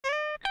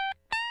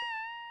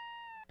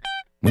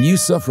When you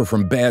suffer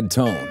from bad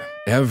tone,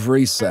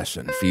 every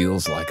session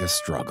feels like a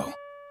struggle.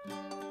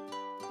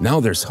 Now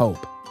there's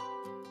hope.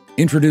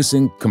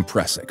 Introducing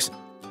Compressix.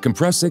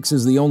 Compressix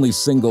is the only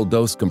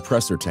single-dose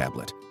compressor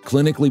tablet,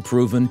 clinically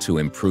proven to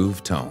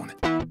improve tone.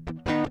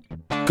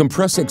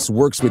 Compressix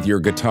works with your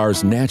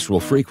guitar's natural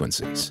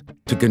frequencies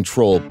to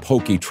control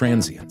pokey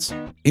transients,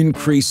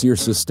 increase your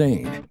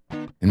sustain,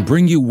 and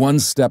bring you one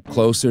step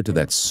closer to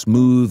that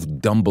smooth,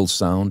 dumble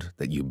sound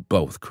that you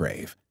both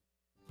crave.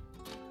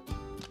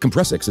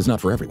 Compressix is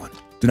not for everyone.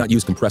 Do not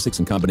use Compressix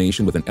in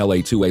combination with an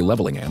LA2A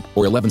leveling amp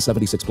or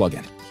 1176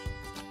 plug-in.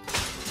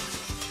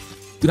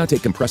 Do not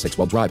take Compressix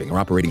while driving or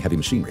operating heavy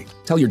machinery.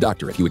 Tell your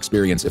doctor if you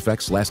experience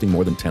effects lasting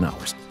more than 10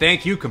 hours.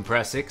 Thank you,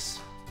 Compressix.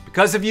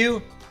 Because of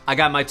you, I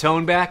got my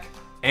tone back,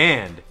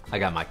 and I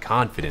got my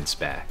confidence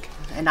back.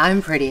 And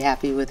I'm pretty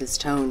happy with his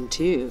tone,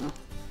 too.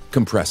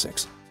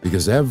 Compressix,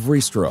 because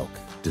every stroke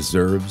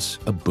deserves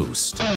a boost.